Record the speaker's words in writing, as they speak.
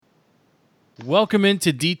Welcome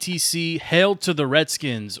into DTC. Hail to the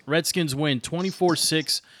Redskins. Redskins win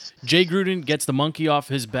 24-6. Jay Gruden gets the monkey off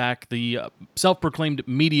his back, the self-proclaimed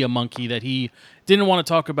media monkey that he didn't want to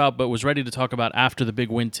talk about but was ready to talk about after the big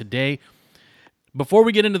win today. Before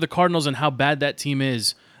we get into the Cardinals and how bad that team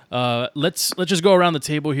is, let's just go around the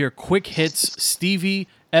table here. Quick hits, Stevie,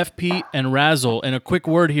 FP, and Razzle. And a quick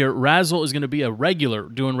word here, Razzle is going to be a regular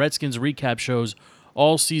doing Redskins recap shows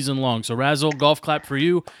all season long. So Razzle, golf clap for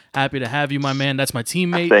you. Happy to have you, my man. That's my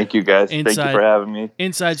teammate. Thank you, guys. Thank you for having me.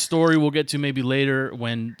 Inside story we'll get to maybe later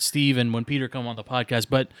when Steve and when Peter come on the podcast.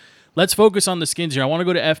 But let's focus on the Skins here. I want to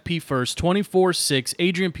go to FP first. 24-6.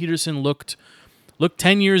 Adrian Peterson looked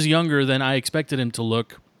 10 years younger than I expected him to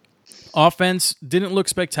look. Offense didn't look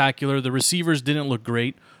spectacular. The receivers didn't look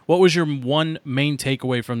great. What was your one main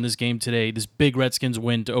takeaway from this game today, this big Redskins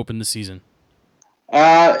win to open the season?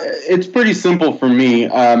 It's pretty simple for me.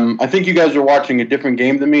 I think you guys are watching a different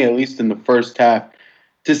game than me, at least in the first half.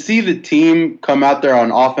 To see the team come out there on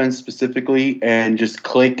offense specifically and just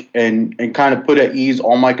click and kind of put at ease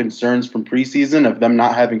all my concerns from preseason of them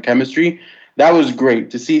not having chemistry, that was great.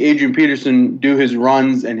 To see Adrian Peterson do his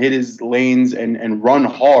runs and hit his lanes and run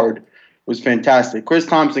hard was fantastic. Chris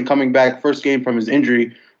Thompson coming back first game from his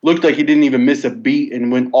injury looked like he didn't even miss a beat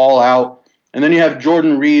and went all out. And then you have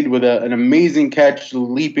Jordan Reed with an amazing catch,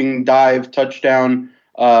 leaping dive, touchdown.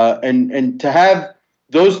 And to have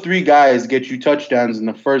those three guys get you touchdowns in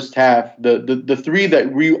the first half, the three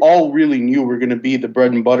that we all really knew were going to be the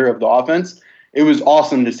bread and butter of the offense, it was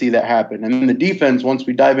awesome to see that happen. And then the defense, once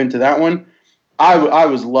we dive into that one, I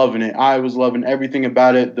was loving it. I was loving everything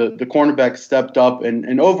about it. The cornerback stepped up,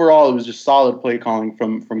 and overall it was just solid play calling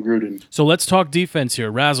from Gruden. So let's talk defense here.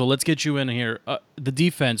 Razzle, let's get you in here. The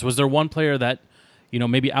defense, was there one player that,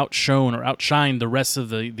 maybe outshone or outshined the rest of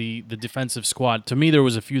the defensive squad? To me, there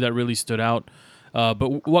was a few that really stood out.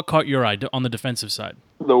 But what caught your eye on the defensive side?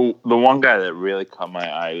 The one guy that really caught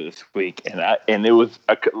my eye this week, and it was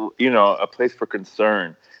a place for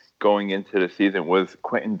concern going into the season, was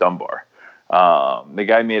Quinton Dunbar. The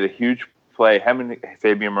guy made a huge play. Him and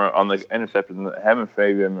Fabian Moreau on the interception. Him and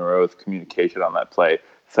Fabian Moreau's communication on that play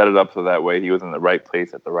set it up so that way he was in the right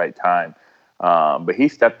place at the right time. But he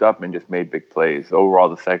stepped up and just made big plays. Overall,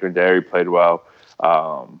 the secondary played well.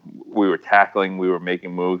 We were tackling. We were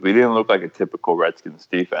making moves. We didn't look like a typical Redskins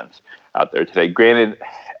defense out there today. Granted,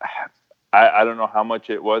 I don't know how much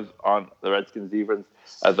it was on the Redskins defense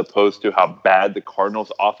as opposed to how bad the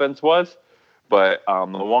Cardinals offense was. But the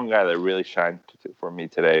one guy that really shined for me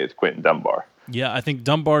today is Quinton Dunbar. Yeah, I think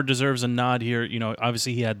Dunbar deserves a nod here.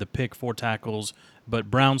 Obviously he had the pick, 4 tackles, but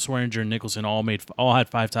Brown, Swearinger, and Nicholson all had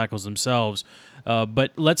 5 tackles themselves.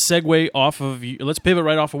 But let's segue off of let's pivot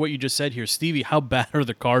right off of what you just said here, Stevie. How bad are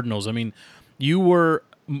the Cardinals? I mean, you were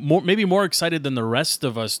maybe more excited than the rest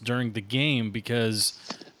of us during the game because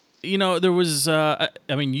there was.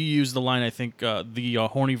 You used the line. I think the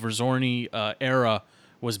Horny Verzorny era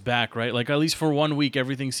was back, right? Like, at least for 1 week,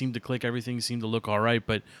 everything seemed to click. Everything seemed to look all right.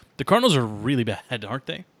 But the Cardinals are really bad, aren't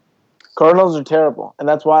they? Cardinals are terrible. And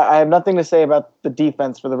that's why I have nothing to say about the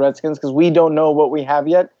defense for the Redskins, because we don't know what we have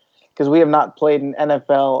yet, because we have not played an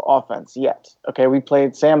NFL offense yet. Okay, we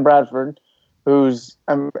played Sam Bradford, who's,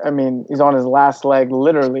 he's on his last leg,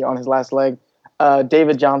 literally on his last leg.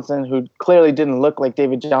 David Johnson, who clearly didn't look like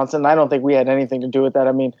David Johnson. I don't think we had anything to do with that.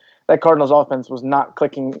 I mean, that Cardinals offense was not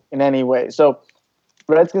clicking in any way. So,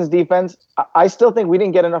 Redskins defense, I still think we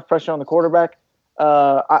didn't get enough pressure on the quarterback.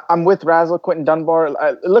 I'm with Razzle, Quinton Dunbar.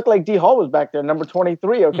 It looked like D. Hall was back there, number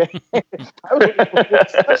 23, okay? I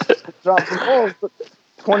was dropped some balls, but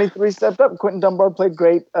 23 stepped up. Quinton Dunbar played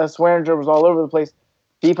great. Swearinger was all over the place.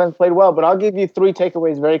 Defense played well, but I'll give you 3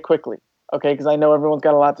 takeaways very quickly, okay, because I know everyone's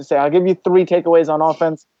got a lot to say. I'll give you 3 takeaways on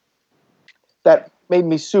offense that made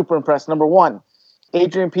me super impressed. Number 1,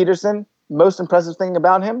 Adrian Peterson, most impressive thing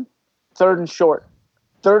about him, 3rd and short.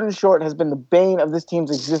 3rd and short has been the bane of this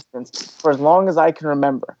team's existence for as long as I can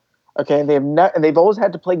remember. Okay, they've always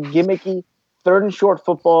had to play gimmicky 3rd and short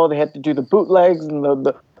football. They had to do the bootlegs and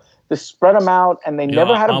the spread them out, and they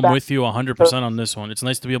never had a I'm with you 100% on this one. It's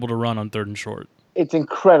nice to be able to run on 3rd and short. It's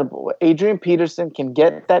incredible. Adrian Peterson can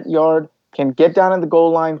get that yard, can get down in the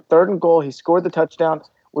goal line, 3rd and goal. He scored the touchdown. It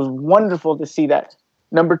was wonderful to see that.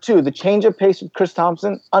 Number 2, the change of pace with Chris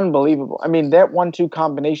Thompson, unbelievable. I mean, that 1-2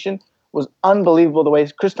 combination was unbelievable. The way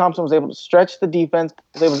Chris Thompson was able to stretch the defense,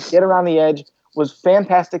 was able to get around the edge, was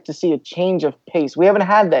fantastic to see a change of pace. We haven't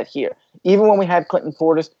had that here. Even when we had Clinton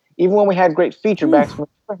Portis, even when we had great feature backs, we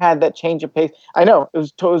never had that change of pace. I know, it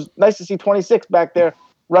was nice to see 26 back there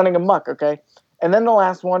running amok, okay? And then the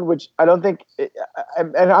last one, which I don't think,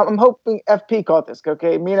 and I'm hoping FP caught this,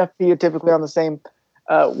 okay? Me and FP are typically on the same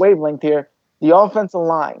wavelength here. the offensive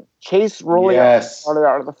line, Chase Roullier, Yes.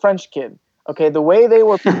 or the French kid. Okay, the way they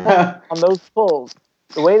were pulling on those pulls,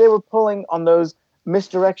 the way they were pulling on those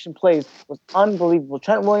misdirection plays was unbelievable.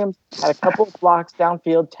 Trent Williams had a couple of blocks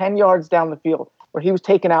downfield, 10 yards down the field, where he was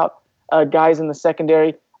taking out guys in the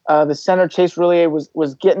secondary. The center, Chase Roullier,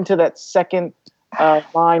 was getting to that second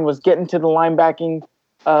line, was getting to the linebacking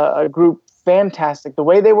group. Fantastic. The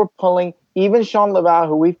way they were pulling, even Sean Laval,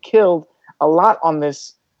 who we've killed a lot on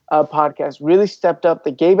this podcast, really stepped up.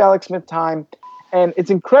 They gave Alex Smith time. And it's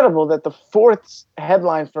incredible that the fourth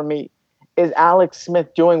headline for me is Alex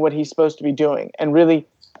Smith doing what he's supposed to be doing and really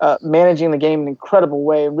managing the game in an incredible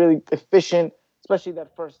way, really efficient, especially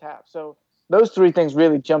that first half. So those three things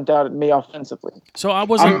really jumped out at me offensively. So I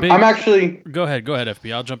wasn't big. I'm actually. Go ahead,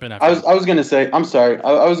 FP. I'll jump in after. I was going to say. I'm sorry.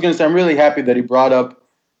 I was going to say I'm really happy that he brought up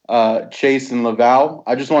Chase and Laval.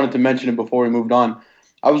 I just wanted to mention it before we moved on.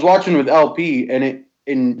 I was watching with LP,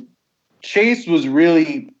 and Chase was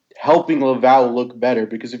really helping Laval look better,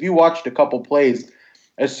 because if you watched a couple plays,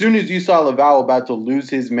 as soon as you saw Laval about to lose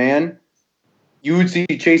his man, you would see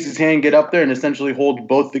Chase's hand get up there and essentially hold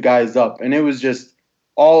both the guys up. And it was just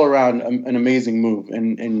all around an amazing move,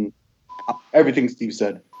 and everything Steve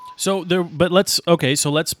said. So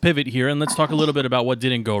let's pivot here and let's talk a little bit about what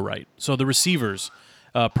didn't go right. So the receivers,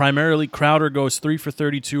 primarily Crowder goes 3 for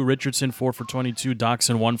 32, Richardson 4 for 22,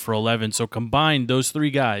 Doxson 1 for 11. So combined, those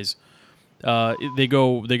three guys, they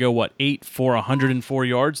go what, 8 for 104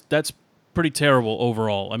 yards. That's pretty terrible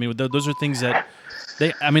overall. I mean, those are things that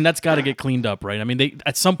that's got to get cleaned up, right? I mean,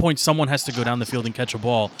 at some point someone has to go down the field and catch a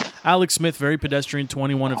ball. Alex Smith, very pedestrian,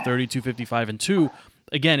 21 of 30, 255 and 2.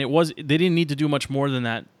 Again, they didn't need to do much more than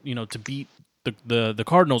that, to beat the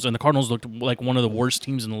Cardinals, and the Cardinals looked like one of the worst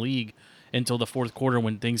teams in the league until the fourth quarter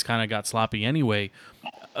when things kind of got sloppy anyway.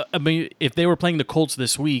 I mean, if they were playing the Colts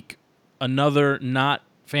this week, another not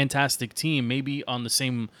fantastic team, maybe on the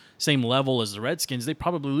same level as the Redskins, they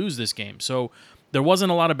probably lose this game. So there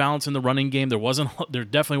wasn't a lot of balance in the running game. There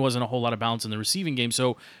definitely wasn't a whole lot of balance in the receiving game.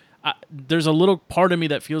 So there's a little part of me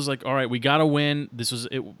that feels like, all right, we got to win. This was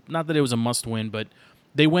not that it was a must win, but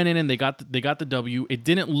they went in and they got the W. It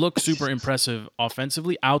didn't look super impressive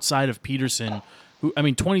offensively outside of Peterson, who,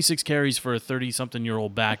 26 carries for a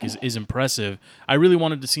 30-something-year-old back is impressive. I really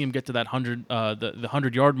wanted to see him get to that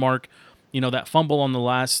 100-yard mark. That fumble on the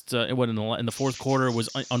last in the fourth quarter was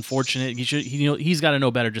unfortunate. He's got to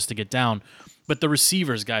know better just to get down. But the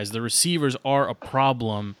receivers, guys, are a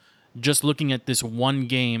problem. Just looking at this one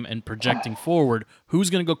game and projecting forward, who's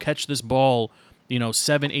going to go catch this ball,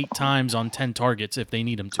 7-8 times on 10 targets if they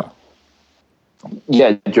need him to?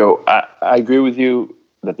 Yeah, Joe, I agree with you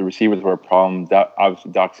that the receivers were a problem.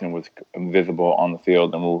 Obviously, Doxson was invisible on the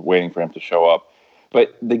field, and we were waiting for him to show up.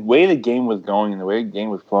 But the way the game was going and the way the game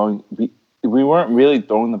was flowing, we weren't really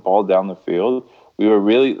throwing the ball down the field. We were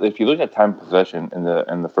really, if you look at time of possession in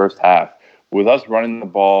the first half, with us running the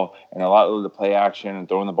ball and a lot of the play action and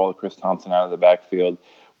throwing the ball to Chris Thompson out of the backfield,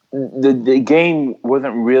 the game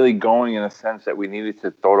wasn't really going in a sense that we needed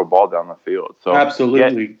to throw the ball down the field. So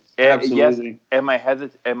absolutely. Yes. Am I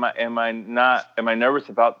nervous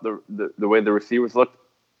about the way the receivers looked?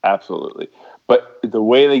 Absolutely. But the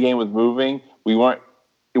way the game was moving, we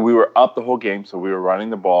were up the whole game, so we were running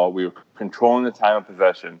the ball, we were controlling the time of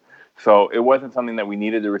possession. So it wasn't something that we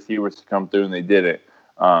needed the receivers to come through, and they did it.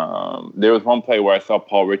 There was one play where I saw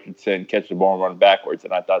Paul Richardson catch the ball and run backwards,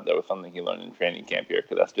 and I thought that was something he learned in training camp here,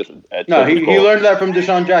 because that's just he learned that from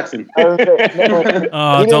Deshaun Jackson.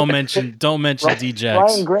 Don't mention D-Jax.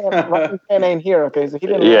 Ryan Grant ain't here, okay? So he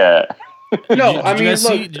didn't. Yeah.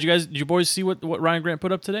 Did you boys see what Ryan Grant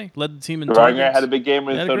put up today? Led the team in targets. Ryan Grant had a big game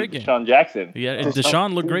with Deshaun Jackson. Yeah, and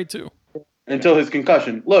Deshaun looked great too. Until his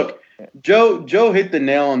concussion. Look, Joe hit the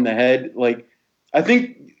nail on the head. Like, I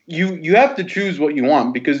think you have to choose what you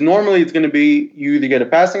want, because normally it's going to be you either get a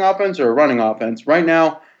passing offense or a running offense. Right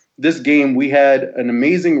now, this game, we had an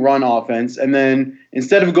amazing run offense, and then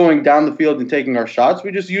instead of going down the field and taking our shots,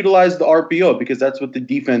 we just utilized the RPO because that's what the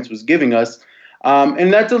defense was giving us.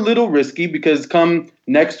 And that's a little risky, because come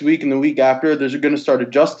next week and the week after, they're going to start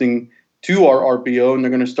adjusting to our RPO, and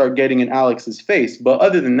they're going to start getting in Alex's face. But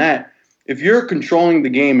other than that, if you're controlling the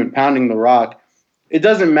game and pounding the rock, it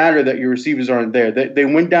doesn't matter that your receivers aren't there. They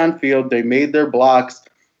went downfield. They made their blocks.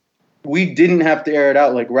 We didn't have to air it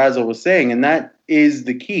out like Razzle was saying, and that is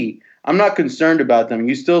the key. I'm not concerned about them.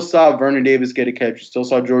 You still saw Vernon Davis get a catch. You still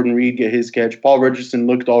saw Jordan Reed get his catch. Paul Richardson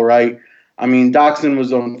looked all right. Doxson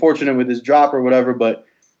was unfortunate with his drop or whatever, but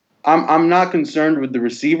I'm not concerned with the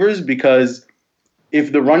receivers, because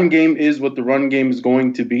if the run game is what the run game is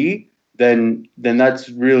going to be, then that's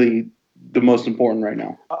really the most important right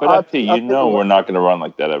now. But FP, we're not going to run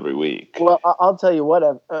like that every week. Well, I'll tell you what.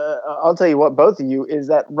 I'll tell you what. Both of you is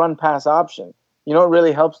that run pass option. You know what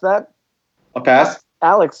really helps that? A pass.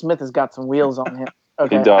 Alex Smith has got some wheels on him.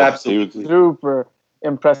 Okay, He does. Absolutely. Super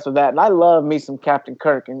impressed with that, and I love me some Captain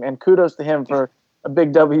Kirk, and kudos to him for a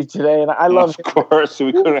big W today. And I love. Of course,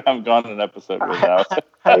 we couldn't have gone an episode without.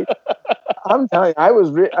 I'm telling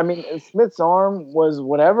you, I mean, Smith's arm was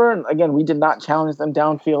whatever, and again, we did not challenge them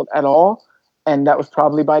downfield at all, and that was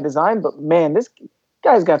probably by design. But man, this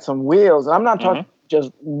guy's got some wheels, and I'm not talking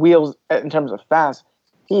just wheels in terms of fast.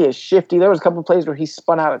 He is shifty. There was a couple of plays where he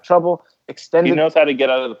spun out of trouble, extended. He knows how to get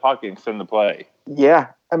out of the pocket and extend the play. Yeah,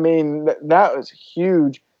 I mean that was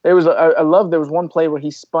huge. There was there was one play where he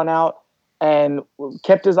spun out and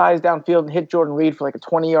kept his eyes downfield and hit Jordan Reed for like a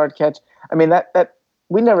 20-yard catch. I mean that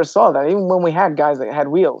we never saw that even when we had guys that had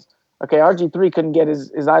wheels. Okay, RG3 couldn't get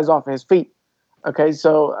his eyes off of his feet. Okay,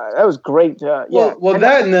 so that was great. Yeah. Well,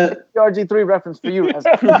 that and the RG3 reference for you.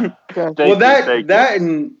 Okay.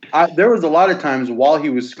 There was a lot of times while he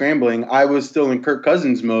was scrambling, I was still in Kirk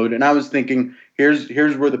Cousins mode, and I was thinking, here's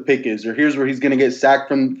where the pick is, or here's where he's going to get sacked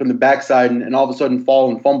from the backside and all of a sudden fall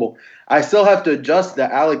and fumble. I still have to adjust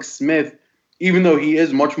that Alex Smith, even though he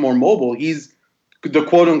is much more mobile, he's the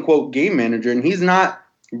quote-unquote game manager, and he's not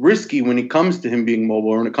risky when it comes to him being mobile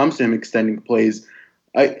or when it comes to him extending plays.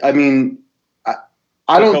 I mean,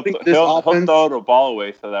 I don't think this offense. He'll throw the ball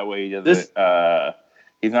away so that way he doesn't.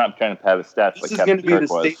 He's not trying to pad his stats. This is going to be the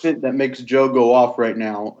statement that makes Joe go off right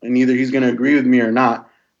now, and either he's going to agree with me or not.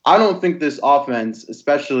 I don't think this offense,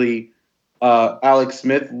 especially Alex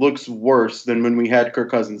Smith, looks worse than when we had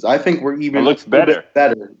Kirk Cousins. I think we're even a little bit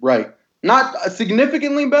better, right? Not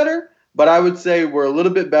significantly better, but I would say we're a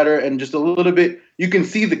little bit better, and just a little bit. You can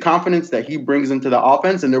see the confidence that he brings into the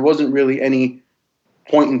offense, and there wasn't really any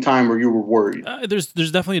point in time where you were worried. There's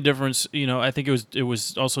definitely a difference. You know, I think it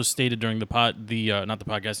was also stated during the not the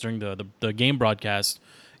podcast, during the game broadcast.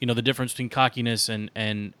 You know, the difference between cockiness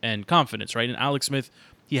and confidence, right? And Alex Smith,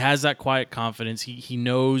 he has that quiet confidence. He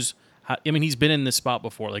knows how, I mean, he's been in this spot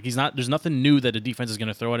before. Like there's nothing new that a defense is going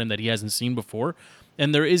to throw at him that he hasn't seen before.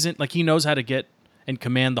 And there isn't, like, he knows how to get and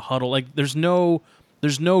command the huddle. Like there's no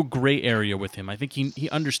gray area with him. I think he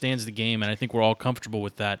understands the game, and I think we're all comfortable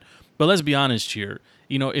with that. But let's be honest here.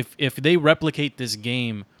 You know, if they replicate this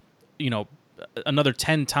game, you know, another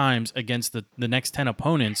 10 times against the next 10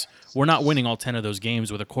 opponents, we're not winning all 10 of those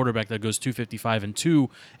games with a quarterback that goes 255-2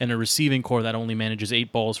 and a receiving core that only manages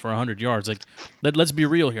 8 balls for 100 yards. Like, let's be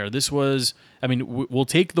real here. This was, I mean, we'll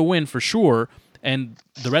take the win for sure. And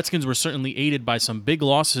the Redskins were certainly aided by some big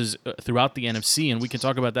losses throughout the NFC, and we can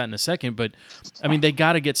talk about that in a second. But, I mean, they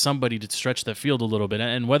got to get somebody to stretch the field a little bit.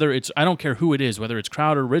 And whether it's, I don't care who it is, whether it's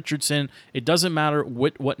Crowder, Richardson, it doesn't matter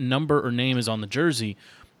what number or name is on the jersey.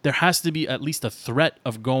 There has to be at least a threat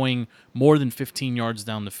of going more than 15 yards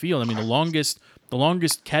down the field. I mean, the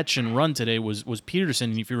longest catch and run today was Peterson,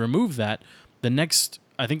 and if you remove that, the next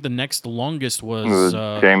longest was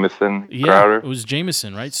Jameson, yeah, Crowder. It was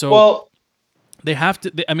Jameson, right? So, well, they have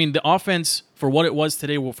to. I mean, the offense, for what it was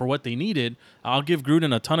today, for what they needed, I'll give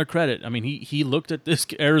Gruden a ton of credit. I mean, he looked at this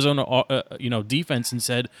Arizona defense and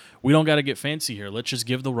said, "We don't got to get fancy here. Let's just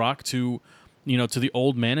give the rock to the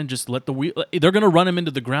old man and just let the wheel." They're going to run him into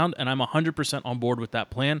the ground, and I'm 100% on board with that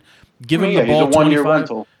plan. Give him the ball. He's a 1-year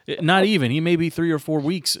rental. Not even. He may be 3 or 4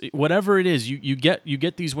 weeks. Whatever it is, you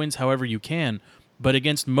get these wins however you can. But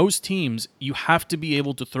against most teams, you have to be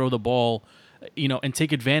able to throw the ball, and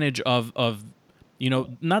take advantage of.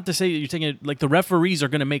 Not to say that you're taking it, like the referees are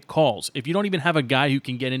going to make calls. If you don't even have a guy who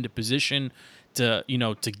can get into position to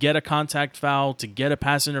get a contact foul, to get a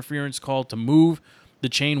pass interference call, to move the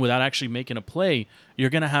chain without actually making a play,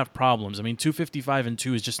 you're going to have problems. I mean,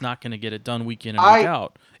 255-2 is just not going to get it done week in and week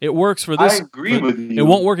out. It works for this. I agree with you. It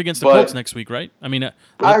won't work against the Colts next week, right? I mean,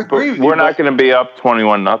 I agree with you. We're not going to be up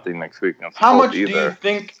 21-0 next week. How much do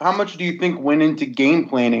you think went into game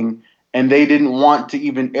planning? And they didn't want to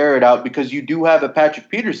even air it out because you do have a Patrick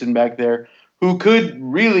Peterson back there who could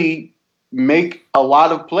really make a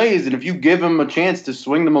lot of plays. And if you give him a chance to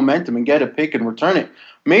swing the momentum and get a pick and return it,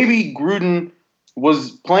 maybe Gruden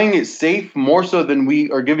was playing it safe more so than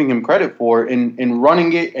we are giving him credit for in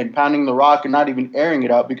running it and pounding the rock and not even airing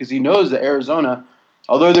it out because he knows that Arizona,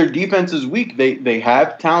 although their defense is weak, they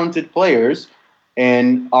have talented players.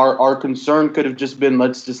 And our concern could have just been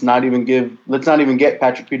let's not even get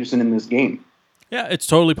Patrick Peterson in this game. Yeah, it's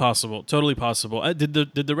totally possible. Totally possible. Did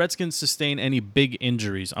the Redskins sustain any big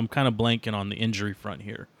injuries? I'm kind of blanking on the injury front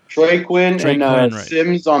here. Trey Quinn and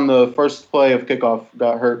Sims on the first play of kickoff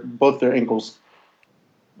got hurt, both their ankles.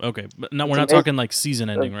 Okay, but we're not talking like season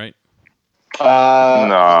ending, right?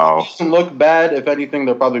 No. Doesn't look bad. If anything,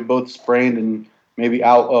 they're probably both sprained and maybe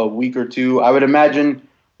out a week or two. I would imagine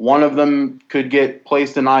one of them could get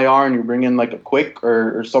placed in IR, and you bring in like a Quick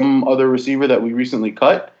or some other receiver that we recently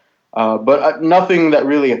cut. But nothing that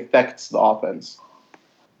really affects the offense.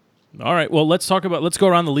 All right. Well, let's go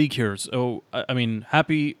around the league here. So, I mean,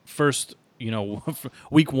 happy first,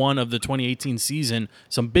 week 1 of the 2018 season.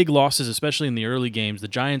 Some big losses, especially in the early games. The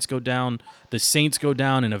Giants go down, the Saints go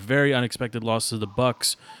down in a very unexpected loss to the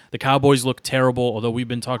Bucs. The Cowboys look terrible, although we've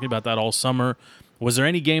been talking about that all summer. Was there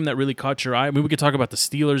any game that really caught your eye? I mean, we could talk about the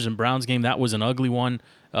Steelers and Browns game. That was an ugly one.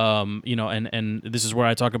 And this is where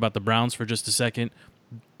I talk about the Browns for just a second.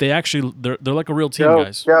 They're like a real team,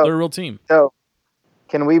 guys. They're a real team. So,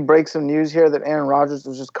 can we break some news here that Aaron Rodgers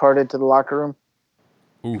was just carted to the locker room?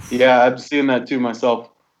 Oof. Yeah, I've seen that too myself.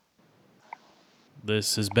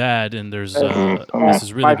 This is bad, and this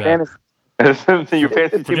is really bad. Your fantasy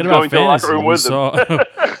Forget team's about going to the locker fantasy. room with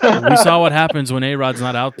them. We saw what happens when A-Rod's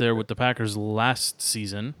not out there with the Packers last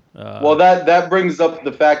season. Well, that brings up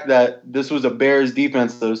the fact that this was a Bears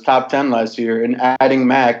defense that was top 10 last year, and adding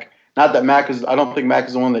Mac. Not that I don't think Mac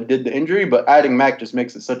is the one that did the injury, but adding Mac just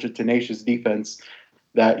makes it such a tenacious defense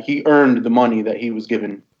that he earned the money that he was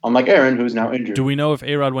given, unlike Aaron, who's now injured. Do we know if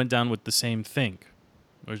A-Rod went down with the same thing?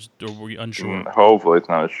 Or were we unsure? Hopefully it's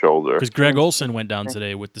not his shoulder. Because Greg Olsen went down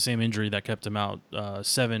today with the same injury that kept him out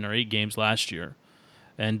 7 or 8 games last year.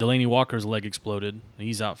 And Delaney Walker's leg exploded.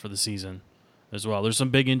 He's out for the season as well. There's some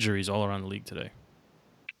big injuries all around the league today.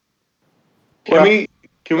 Can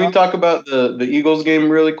we talk about the Eagles game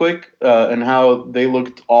really quick and how they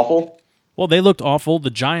looked awful? Well, they looked awful. The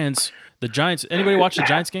Giants. Anybody watch the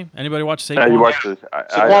Giants game? Anybody watch Saquon? Yeah, you watched this.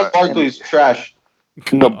 Saquon Barkley's trash.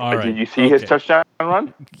 No, All right. did you see his touchdown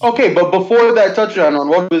run? Okay, but before that touchdown run,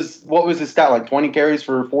 what was his stat like? 20 carries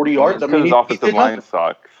for 40 yards? His offensive line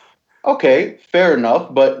sucks. Okay, fair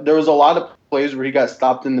enough, but there was a lot of plays where he got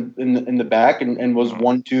stopped in the back and was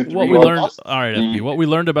 1, 2, 3. What we learned, all right, FP. What we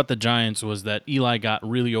learned about the Giants was that Eli got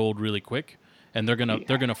really old really quick, and they're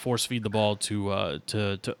gonna force feed the ball to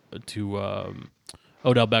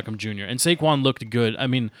Odell Beckham Jr. And Saquon looked good. I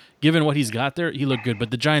mean, given what he's got there, he looked good. But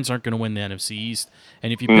the Giants aren't going to win the NFC East.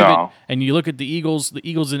 And if you pivot and you look at the Eagles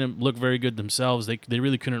didn't look very good themselves. They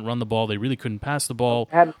really couldn't run the ball. They really couldn't pass the ball.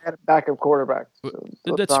 Had a backup quarterback.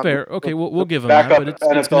 That's fair. Okay, we'll give them that.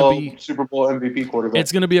 But it's going to be Super Bowl MVP quarterback.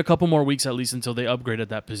 It's going to be a couple more weeks at least until they upgrade at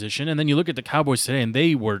that position. And then you look at the Cowboys today, and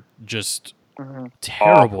they were just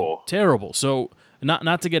terrible. So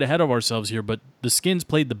not to get ahead of ourselves here, but the Skins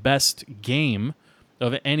played the best game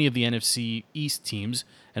of any of the NFC East teams.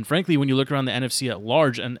 And frankly, when you look around the NFC at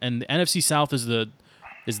large, and the NFC South is the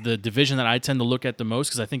division that I tend to look at the most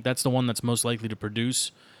because I think that's the one that's most likely to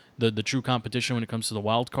produce the true competition when it comes to the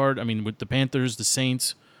wild card. I mean, with the Panthers, the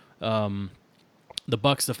Saints, the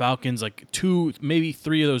Bucks, the Falcons, like 2, maybe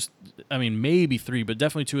 3 of those. I mean, maybe 3, but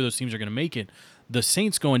definitely 2 of those teams are going to make it. The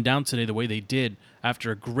Saints going down today the way they did after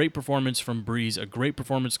a great performance from Breeze, a great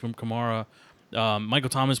performance from Kamara. Michael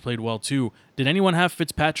Thomas played well too. Did anyone have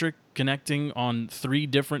Fitzpatrick connecting on 3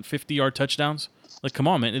 different 50-yard touchdowns? Like, come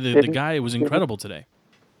on, man! The guy was incredible today.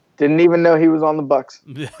 Didn't even know he was on the Bucks.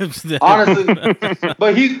 Honestly,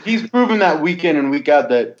 but he's proven that week in and week out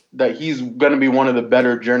that he's going to be one of the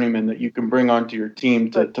better journeymen that you can bring onto your team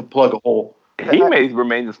to plug a hole. He may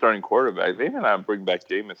remain the starting quarterback. They may not bring back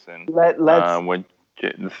Jameson when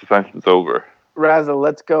the suspension's over. Raza,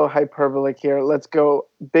 let's go hyperbolic here. Let's go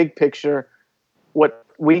big picture. What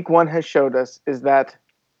week 1 has showed us is that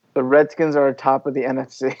the Redskins are atop of the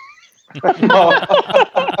NFC.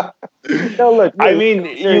 No, look. I mean,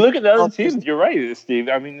 you look at the other teams. You're right, Steve.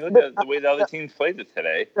 I mean, look at the way the other teams played it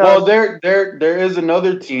today. Well, there is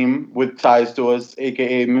another team with ties to us,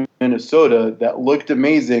 aka Minnesota, that looked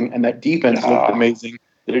amazing, and that defense looked amazing.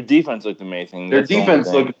 Their defense looked amazing. Their defense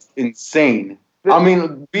looked insane. I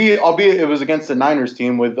mean, albeit it was against the Niners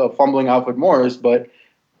team with a fumbling Alfred Morris, but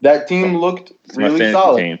that team looked really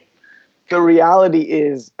solid. Team. The reality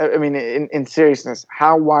is, I mean, in seriousness,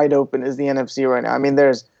 how wide open is the NFC right now? I mean,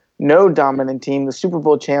 there's no dominant team. The Super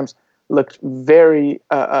Bowl champs looked very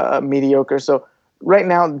mediocre. So right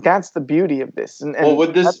now, that's the beauty of this. And well,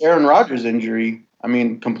 with this Aaron Rodgers injury, I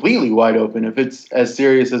mean, completely wide open if it's as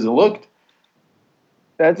serious as it looked.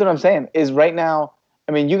 That's what I'm saying, is right now,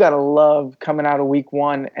 I mean, you got to love coming out of week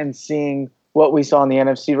 1 and seeing what we saw in the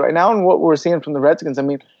NFC right now and what we're seeing from the Redskins. I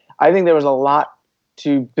mean, I think there was a lot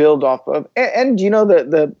to build off of. And you know,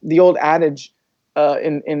 the old adage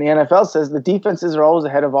in the NFL says the defenses are always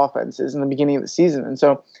ahead of offenses in the beginning of the season. And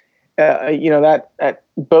so, you know, that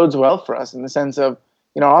bodes well for us in the sense of,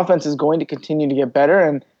 you know, our offense is going to continue to get better,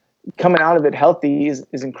 and coming out of it healthy is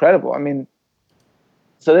incredible. I mean,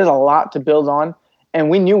 So there's a lot to build on. And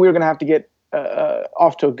we knew we were going to have to get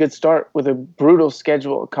off to a good start with a brutal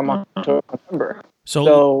schedule come October, November.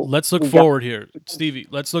 So let's look forward here. Stevie,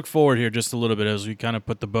 let's look forward here just a little bit as we kind of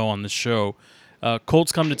put the bow on the show.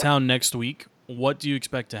 Colts come to town next week. What do you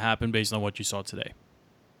expect to happen based on what you saw today?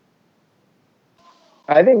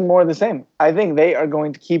 I think more of the same. I think they are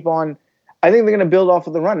going to keep on. I think they're going to build off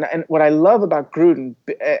of the run. And what I love about Gruden,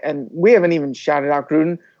 and we haven't even shouted out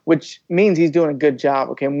Gruden, which means he's doing a good job.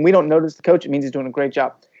 Okay, when we don't notice the coach, it means he's doing a great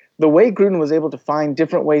job. The way Gruden was able to find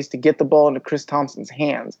different ways to get the ball into Chris Thompson's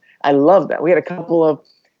hands, I love that. We had a couple of,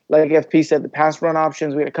 like FP said, the pass run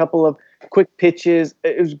options. We had a couple of quick pitches.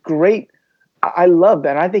 It was great. I love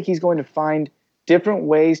that. I think he's going to find different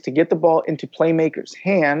ways to get the ball into playmakers'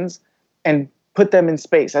 hands and put them in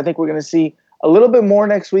space. I think we're going to see a little bit more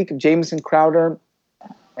next week of Jamison Crowder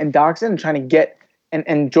and Doxson trying to get,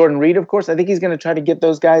 and Jordan Reed, of course. I think he's going to try to get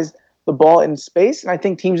those guys the ball in space. And I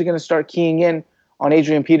think teams are going to start keying in on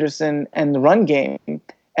Adrian Peterson and the run game.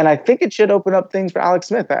 And I think it should open up things for Alex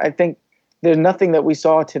Smith. I think there's nothing that we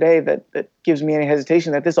saw today that gives me any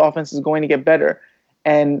hesitation that this offense is going to get better.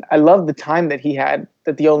 And I love the time that he had,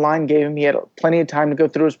 that the O-line gave him. He had plenty of time to go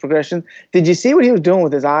through his progression. Did you see what he was doing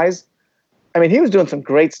with his eyes? I mean, he was doing some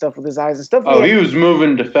great stuff with his eyes and stuff. Oh, he was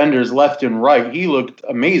moving defenders left and right. He looked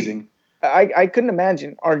amazing. I couldn't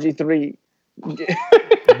imagine RG3.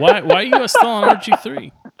 Why are you still on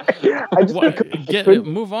RG3?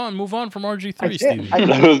 Move on from RG3, Stevie.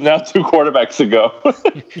 That was now 2 quarterbacks ago.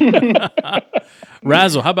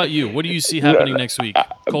 Razzle, how about you? What do you see happening next week?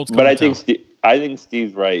 Colts. But I think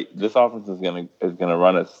Steve's right. This offense is gonna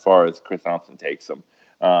run as far as Chris Thompson takes them.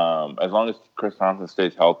 As long as Chris Thompson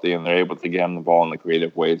stays healthy and they're able to get him the ball in the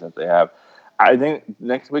creative ways that they have, I think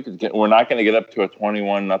next week we're not going to get up to a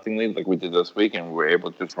 21-0 lead like we did this week, and we're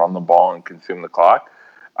able to just run the ball and consume the clock.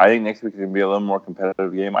 I think next week is going to be a little more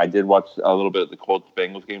competitive game. I did watch a little bit of the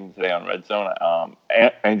Colts-Bengals game today on Red Zone.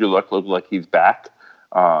 Andrew Luck looked like he's back.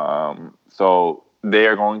 So they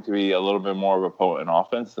are going to be a little bit more of a potent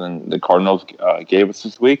offense than the Cardinals gave us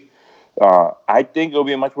this week. I think it'll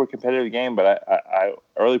be a much more competitive game, but I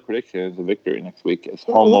early prediction is a victory next week. It's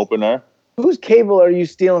home opener. Whose cable are you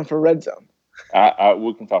stealing for Red Zone?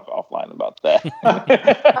 We can talk offline about that.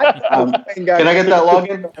 Can I get that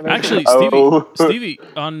login? Actually, Stevie,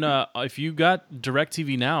 on if you got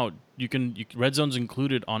DirecTV Now, you can Red Zone's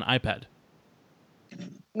included on iPad.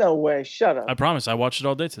 No way! Shut up. I promise. I watched it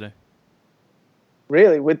all day today.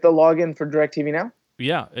 Really, with the login for DirecTV Now?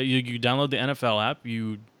 Yeah, you download the NFL app,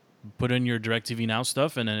 you put in your DirecTV Now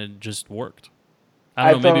stuff, and then it just worked.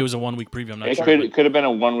 I don't know. Maybe it was a 1 week preview. I'm not sure. It could have been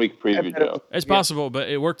a 1 week preview, Joe. It's possible, but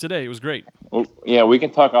it worked today. It was great. Well, yeah, we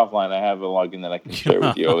can talk offline. I have a login that I can share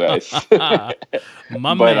with you guys.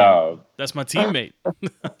 Man, that's my teammate.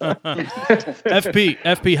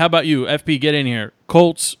 FP, how about you? FP, get in here.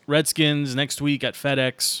 Colts, Redskins next week at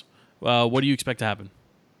FedEx. What do you expect to happen?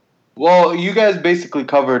 Well, you guys basically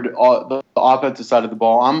covered the offensive side of the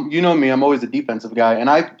ball. You know me, I'm always a defensive guy, and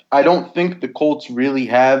I don't think the Colts really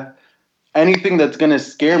have anything that's going to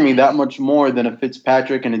scare me that much more than a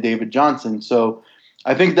Fitzpatrick and a David Johnson. So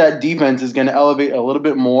I think that defense is going to elevate a little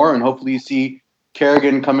bit more, and hopefully you see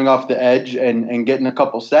Kerrigan coming off the edge and getting a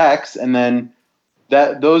couple sacks. And then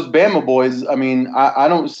those Bama boys, I mean, I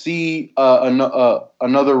don't see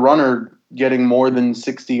another runner getting more than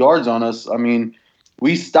 60 yards on us. I mean,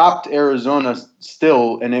 we stopped Arizona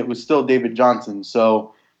still, and it was still David Johnson.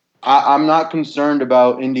 So I'm not concerned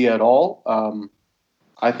about Indy at all.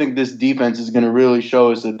 I think this defense is going to really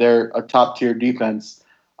show us that they're a top-tier defense.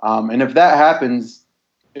 And if that happens,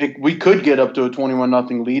 we could get up to a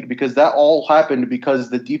 21-0 lead because that all happened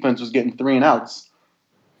because the defense was getting 3 and outs.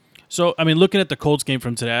 So, I mean, looking at the Colts game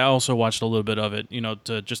from today, I also watched a little bit of it,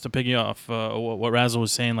 just to piggy off what Razzle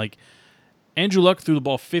was saying. Like, Andrew Luck threw the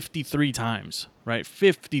ball 53 times, right?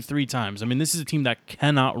 53 times. I mean, this is a team that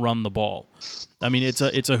cannot run the ball. I mean, it's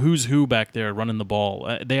a who's who back there running the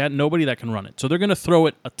ball. They had nobody that can run it. So they're going to throw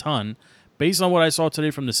it a ton. Based on what I saw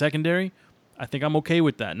today from the secondary, I think I'm okay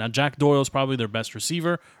with that. Now, Jack Doyle's probably their best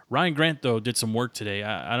receiver. Ryan Grant, though, did some work today.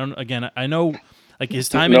 I know like his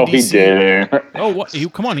time in DC. He didn't. Oh, what?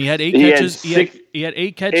 Come on. He had 8 catches. He had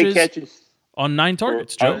 8 catches. On 9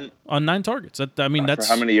 targets, Joe. On 9 targets. That's for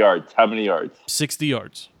how many yards? 60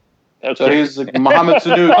 yards. Okay. So he's like Mohamed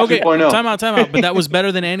Sanu 2.0. Time out. But that was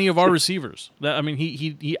better than any of our receivers.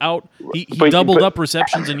 He doubled up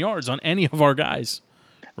receptions and yards on any of our guys.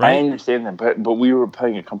 right? I understand that, but we were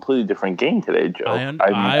playing a completely different game today, Joe.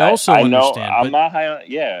 I also understand. I'm not high on.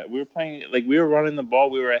 Yeah, we were playing like we were running the ball.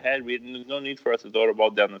 We were ahead. There's no need for us to throw the ball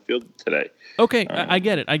down the field today. Okay, I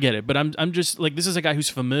get it. But I'm just like, this is a guy who's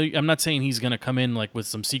familiar. I'm not saying he's gonna come in like with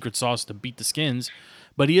some secret sauce to beat the Skins,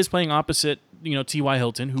 but he is playing opposite, T.Y.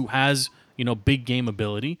 Hilton, who has big game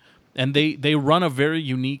ability, and they run a very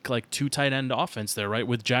unique like two tight end offense there, right?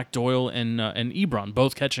 With Jack Doyle and Ebron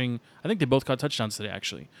both catching. I think they both caught touchdowns today,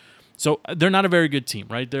 actually. So they're not a very good team,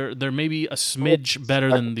 right? They're maybe a smidge better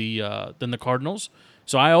than the Cardinals.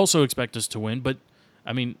 So I also expect us to win, but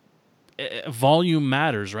I mean, volume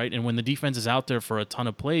matters, right? And when the defense is out there for a ton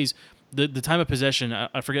of plays, the time of possession,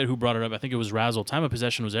 I forget who brought it up. I think it was Razzle. Time of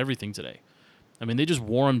possession was everything today. I mean, they just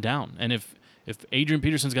wore him down. And if Adrian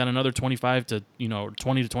Peterson's got another 20 to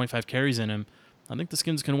 25 carries in him, I think the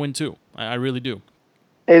Skins can win too. I really do.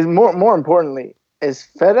 Is more importantly, is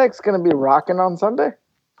FedEx going to be rocking on Sunday?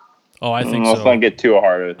 Oh, I think Let's not get too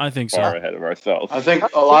far ahead of ourselves. I think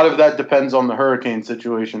a lot of that depends on the hurricane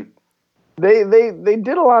situation. They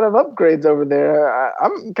did a lot of upgrades over there.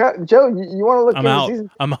 Joe. You want to look? I'm out. Season?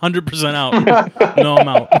 I'm 100% out. No, I'm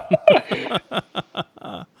out.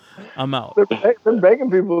 I'm out. They're begging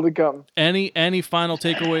people to come. Any final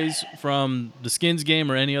takeaways from the Skins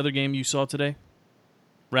game or any other game you saw today,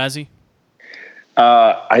 Razzie?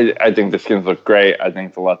 I think the Skins look great. I think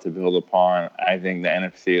it's a lot to build upon. I think the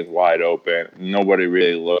NFC is wide open. Nobody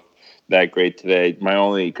really looked that great today. My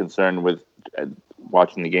only concern with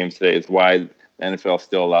watching the games today is why the NFL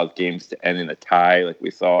still allows games to end in a tie, like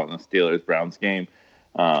we saw in the Steelers-Browns game.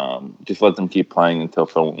 Just let them keep playing until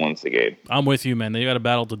someone wins the game. I'm with you, man. They got to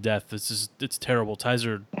battle to death. It's terrible. Ties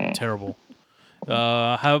are terrible.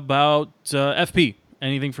 How about FP?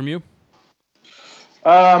 Anything from you?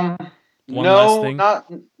 No,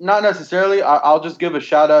 not necessarily. I'll just give a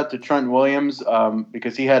shout out to Trent Williams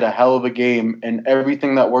because he had a hell of a game, and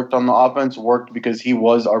everything that worked on the offense worked because he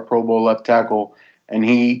was our Pro Bowl left tackle, and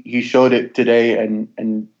he showed it today.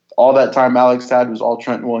 And all that time Alex had was all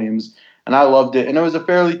Trent Williams, and I loved it. And it was a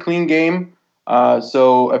fairly clean game.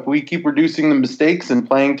 So if we keep reducing the mistakes and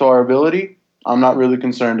playing to our ability, I'm not really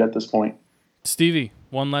concerned at this point. Stevie,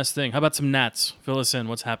 one last thing. How about some Nats? Fill us in.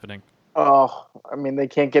 What's happening? Oh, I mean, they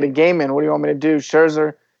can't get a game in. What do you want me to do?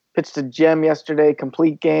 Scherzer pitched a gem yesterday,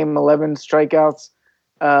 complete game, 11 strikeouts.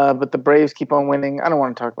 But the Braves keep on winning. I don't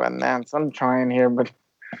want to talk about Nats. I'm trying here, but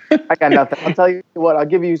I got nothing. I'll tell you what. I'll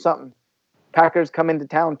give you something. Packers come into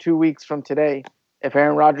town 2 weeks from today. If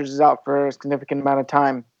Aaron Rodgers is out for a significant amount of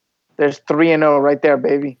time, there's 3-0 right there,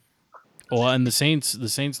 baby. Well, and the Saints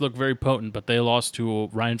look very potent, but they lost to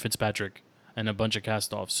Ryan Fitzpatrick and a bunch of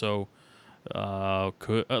cast-offs. So. I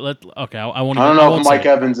won't. I don't know if Mike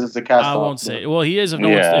Evans is the cast. I won't say. Well, he is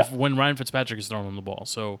when Ryan Fitzpatrick is throwing the ball.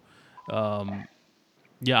 So, I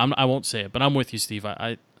won't say it. But I'm with you, Steve.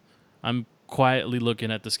 I'm quietly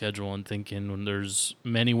looking at the schedule and thinking when there's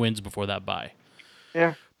many wins before that bye.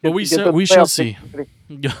 Yeah, but we shall see.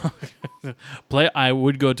 I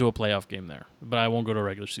would go to a playoff game there, but I won't go to a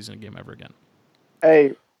regular season game ever again.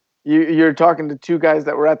 Hey, you're talking to two guys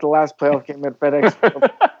that were at the last playoff game at FedEx.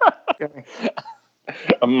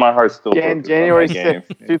 My heart's still January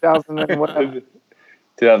 6th,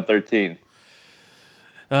 2013.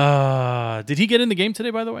 Did he get in the game today,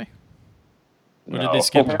 by the way? Or No. did they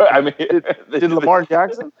skip him? I mean, did Lamar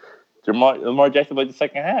Jackson? Lamar Jackson played the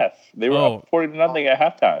second half. They were up 40-0 at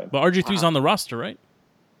halftime. But RG3's on the roster, right?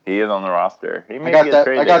 He is on the roster. I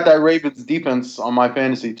got that Ravens defense on my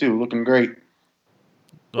fantasy too, looking great.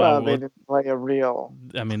 Well, they didn't play a real.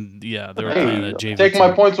 I mean, yeah, they were playing a JV. Take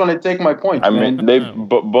my points when I take my points. I mean,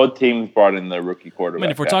 both teams brought in their rookie quarterback. I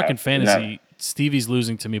mean, if we're talking fantasy, Stevie's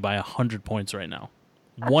losing to me by 100 points right now.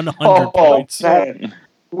 100 points. Man.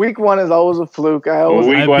 Week 1 is always a fluke.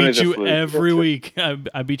 I beat you every week.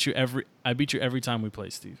 I beat you every time we play,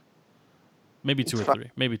 Steve. Maybe two or three.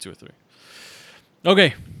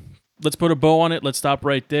 Okay. Let's put a bow on it. Let's stop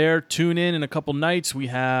right there. Tune in a couple nights. We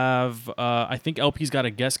have, I think LP's got a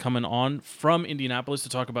guest coming on from Indianapolis to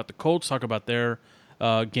talk about the Colts, talk about their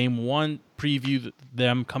Game 1, preview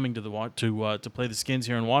them coming to play the Skins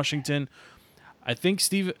here in Washington. I think,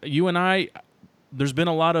 Steve, you and I, there's been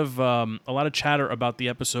a lot of chatter about the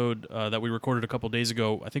episode that we recorded a couple days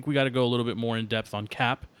ago. I think we got to go a little bit more in depth on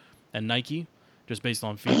Cap and Nike, just based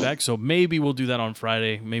on feedback. So maybe we'll do that on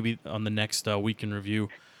Friday, maybe on the next week in review.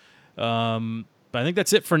 But I think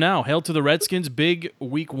that's it for now. Hail to the Redskins. Big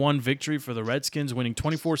Week 1 victory for the Redskins, winning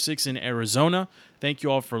 24-6 in Arizona. Thank you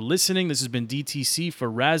all for listening. This has been DTC for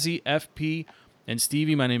Razzie, FP, and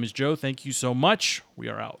Stevie. My name is Joe. Thank you so much. We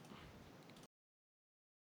are out.